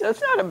age,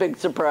 that's not a big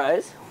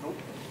surprise.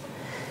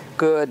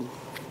 Good.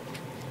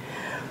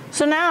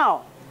 So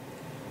now,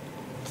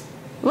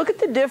 look at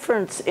the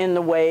difference in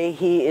the way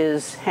he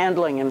is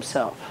handling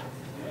himself.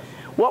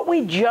 What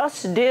we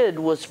just did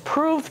was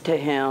prove to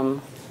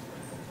him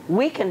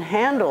we can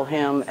handle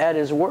him at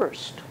his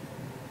worst.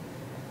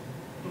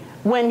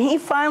 When he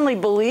finally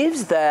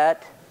believes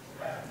that,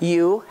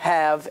 you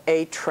have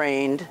a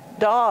trained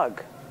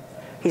dog.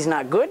 He's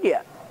not good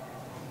yet.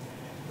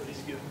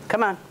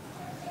 Come on.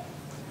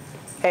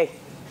 Hey,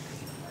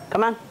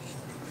 come on.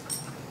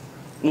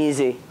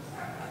 Easy.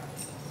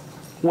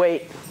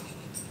 Wait.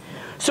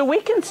 So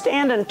we can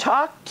stand and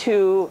talk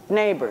to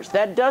neighbors.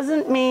 That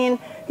doesn't mean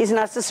he's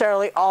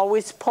necessarily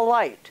always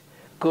polite.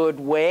 Good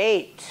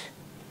wait.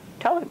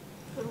 Tell him.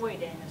 Good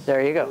wait, Angus.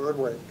 There you go. Good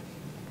way.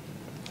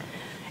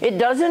 It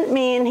doesn't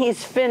mean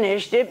he's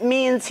finished. It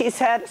means he's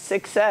had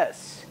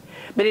success.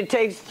 But it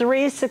takes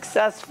 3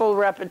 successful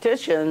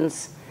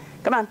repetitions.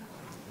 Come on.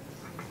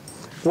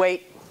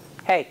 Wait.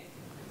 Hey,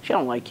 she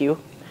don't like you.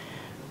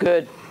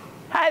 Good.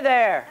 Hi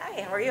there.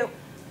 Hi, how are you?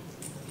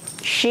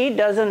 She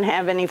doesn't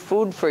have any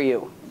food for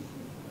you.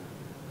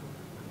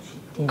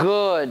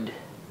 Good.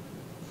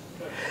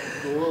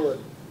 Good.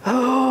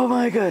 Oh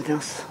my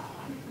goodness.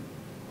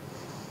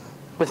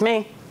 With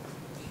me.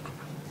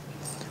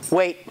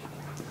 Wait.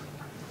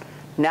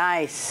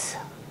 Nice.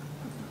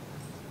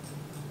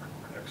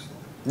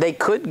 They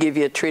could give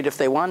you a treat if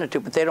they wanted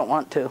to, but they don't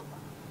want to.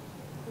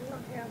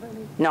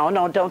 No,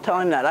 don't tell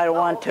him that. I don't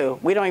want to.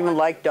 We don't even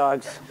like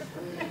dogs.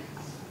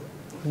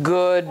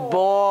 Good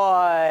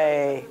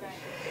boy.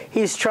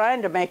 He's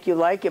trying to make you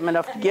like him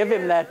enough to give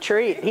him that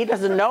treat. He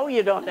doesn't know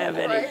you don't have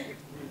any.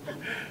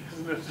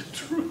 Isn't that the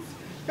truth?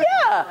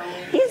 Yeah,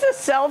 he's a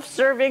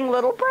self-serving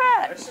little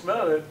I brat.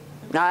 smell it.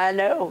 I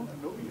know.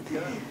 I know you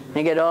got it.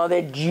 They get all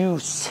that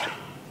juice.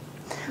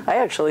 I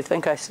actually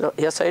think I still,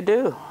 yes I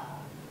do.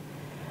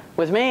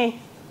 With me.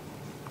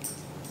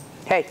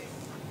 Hey,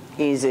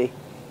 easy.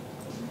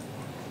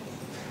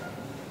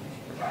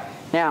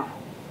 Now,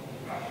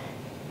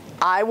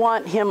 I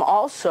want him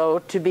also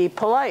to be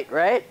polite,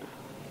 right?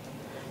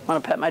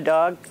 Want to pet my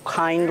dog?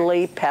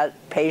 Kindly, pet,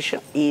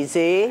 patient,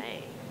 easy.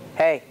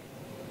 Hey,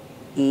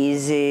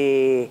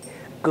 easy,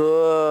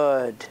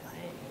 good.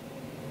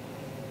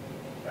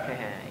 You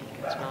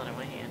can smell it in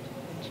my hand.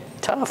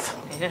 Tough.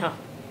 I know.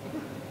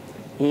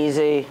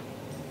 Easy.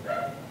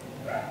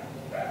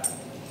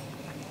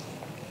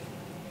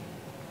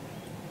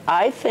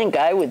 I think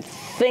I would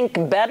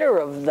think better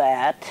of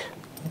that,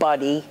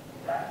 buddy.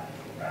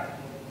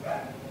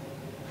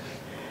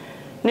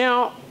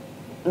 Now,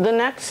 the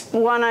next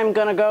one I'm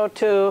going to go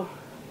to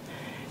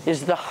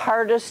is the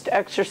hardest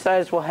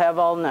exercise we'll have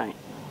all night.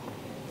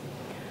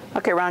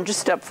 Okay, Ron, just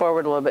step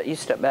forward a little bit. You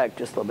step back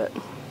just a little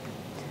bit.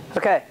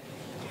 Okay.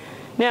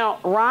 Now,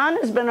 Ron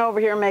has been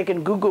over here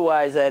making goo-goo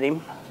eyes at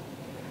him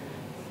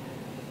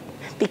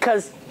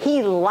because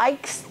he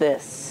likes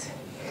this.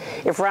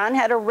 If Ron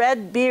had a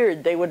red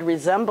beard, they would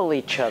resemble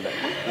each other.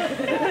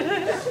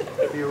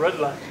 That'd be a red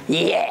line.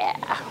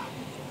 Yeah.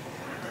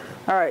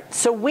 All right,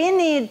 so we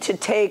need to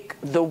take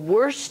the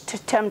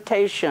worst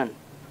temptation,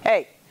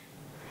 hey,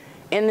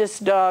 in this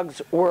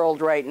dog's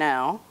world right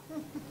now.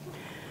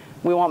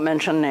 We won't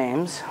mention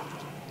names.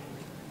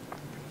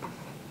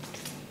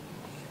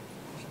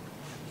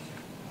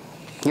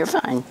 You're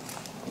fine.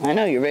 I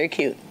know, you're very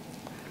cute.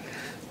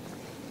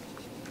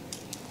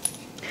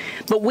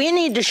 But we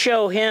need to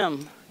show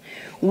him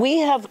we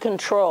have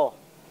control.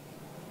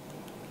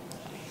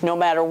 No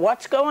matter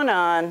what's going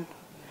on,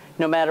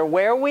 no matter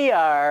where we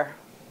are,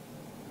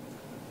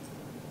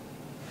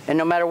 and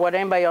no matter what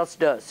anybody else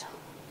does.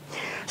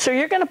 So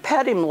you're going to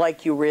pet him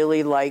like you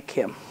really like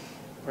him.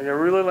 Like I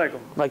really like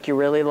them. Like you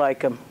really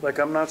like him. Like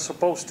I'm not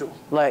supposed to.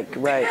 Like,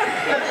 right.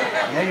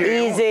 How you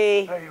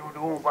Easy. doing? How you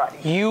doing,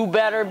 buddy? You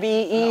better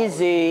be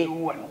easy.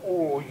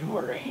 Oh, you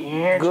are a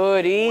handsome,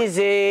 Good,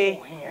 easy.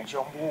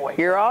 handsome boy.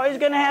 You're always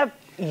going to have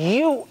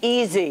you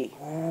easy.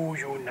 Oh,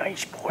 you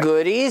nice boy.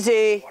 Good,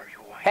 easy. Are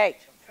you a Hey,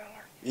 handsome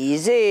feller?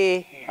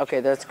 easy. Okay,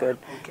 that's good.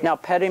 Now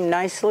pet him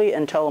nicely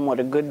and tell him what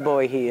a good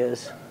boy he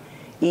is.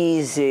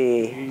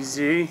 Easy.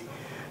 Easy.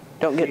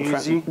 Don't get in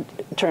Easy.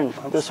 front. Turn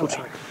this so way.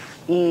 sorry.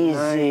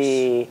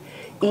 Easy.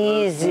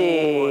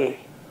 Easy.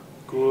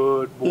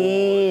 Good boy.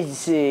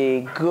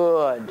 Easy.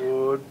 Good.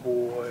 Good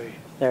boy.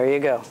 There you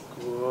go.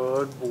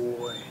 Good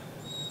boy.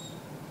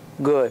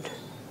 Good.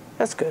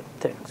 That's good.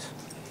 Thanks.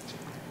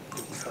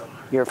 Good fella.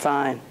 You're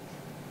fine.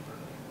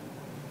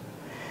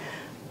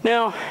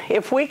 Now,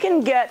 if we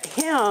can get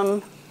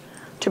him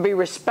to be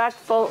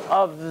respectful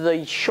of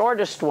the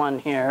shortest one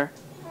here.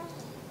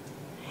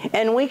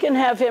 And we can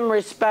have him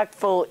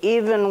respectful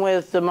even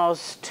with the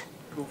most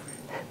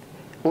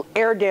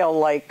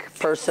Airedale-like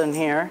person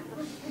here.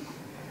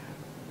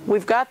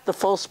 We've got the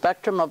full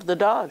spectrum of the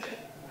dog.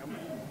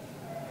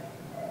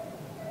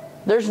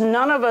 There's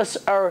none of us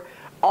are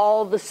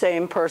all the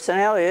same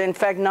personality. In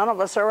fact, none of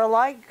us are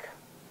alike.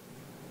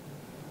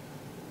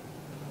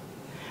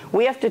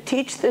 We have to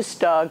teach this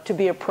dog to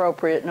be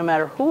appropriate no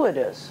matter who it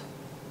is.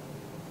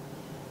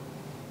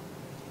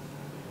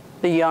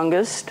 The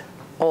youngest,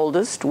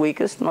 oldest,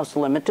 weakest, most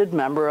limited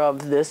member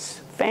of this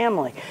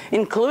family,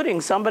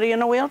 including somebody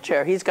in a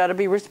wheelchair. He's got to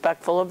be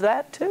respectful of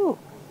that too.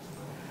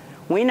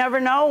 We never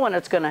know when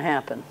it's going to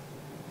happen.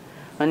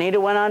 Anita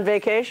went on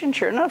vacation.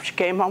 Sure enough, she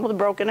came home with a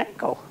broken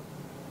ankle.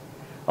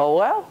 Oh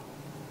well.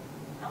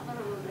 I'll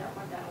never live that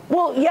one down.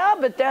 Well, yeah,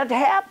 but that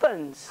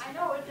happens. I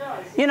know it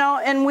does. You know,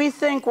 and we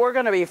think we're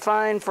going to be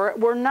fine for it.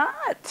 We're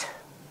not.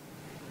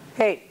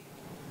 Hey,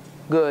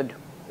 good.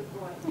 Good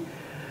boy.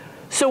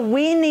 So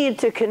we need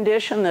to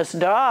condition this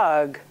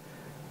dog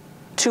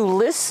to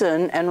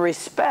listen and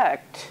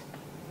respect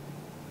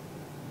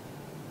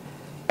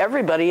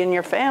everybody in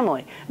your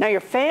family. Now,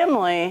 your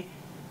family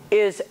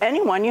is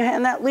anyone you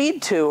hand that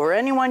lead to or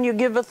anyone you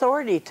give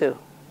authority to.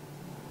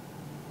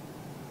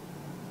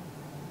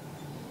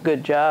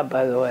 Good job,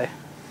 by the way.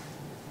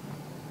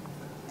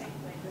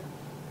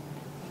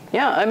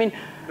 Yeah, I mean,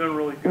 Done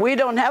really good. we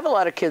don't have a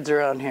lot of kids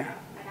around here.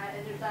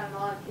 And there's not a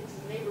lot of kids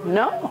in the neighborhood.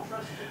 No. I don't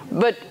trust them.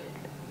 But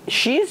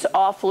she's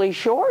awfully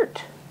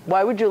short.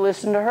 Why would you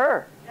listen to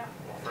her? Yeah.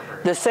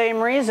 The same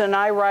reason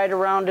I ride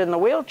around in the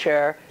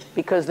wheelchair,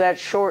 because that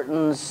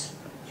shortens.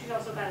 She's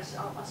also got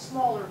a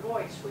smaller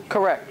voice. Which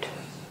Correct.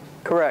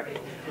 Correct.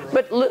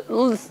 But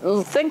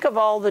think of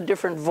all the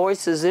different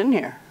voices in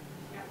here.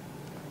 Yeah.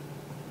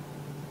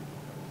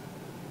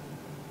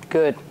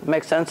 Good.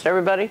 Makes sense to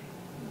everybody?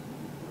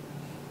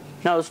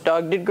 No, this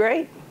dog did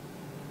great.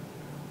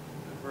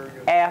 Very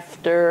good.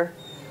 After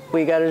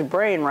we got his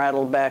brain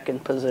rattled back in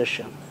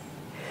position.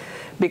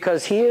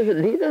 Because he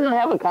doesn't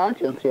have a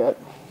conscience yet.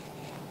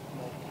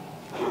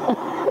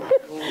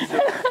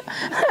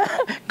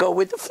 Go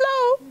with the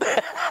flow.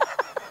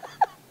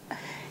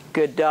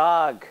 Good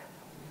dog.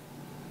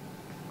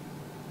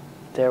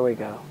 There we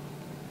go.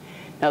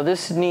 Now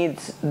this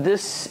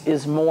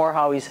is more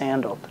how he's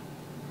handled.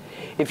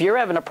 If you're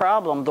having a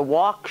problem, the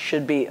walk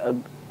should be a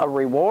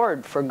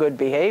reward for good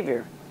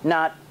behavior,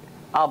 not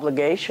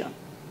obligation.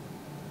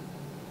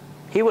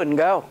 He wouldn't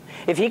go.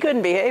 If he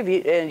couldn't behave,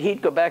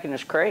 he'd go back in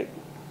his crate.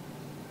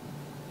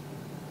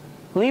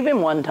 Leave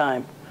him one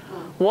time.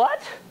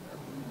 What?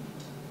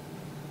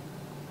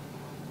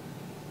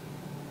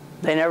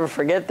 They never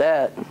forget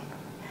that.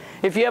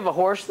 If you have a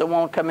horse that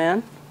won't come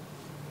in,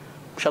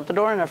 shut the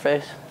door in their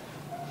face.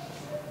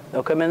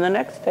 They'll come in the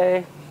next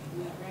day.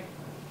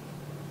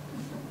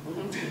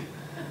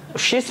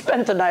 She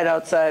spent the night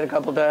outside a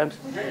couple times.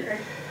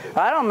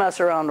 I don't mess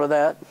around with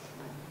that.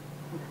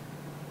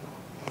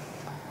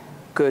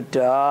 Good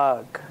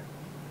dog.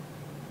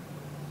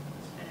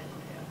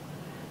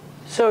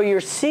 So you're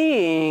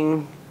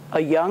seeing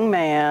a young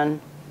man,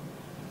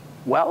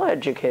 well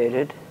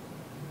educated,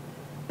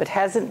 but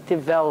hasn't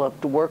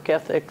developed work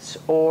ethics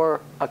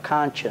or a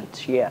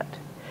conscience yet.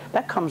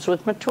 That comes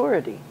with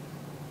maturity.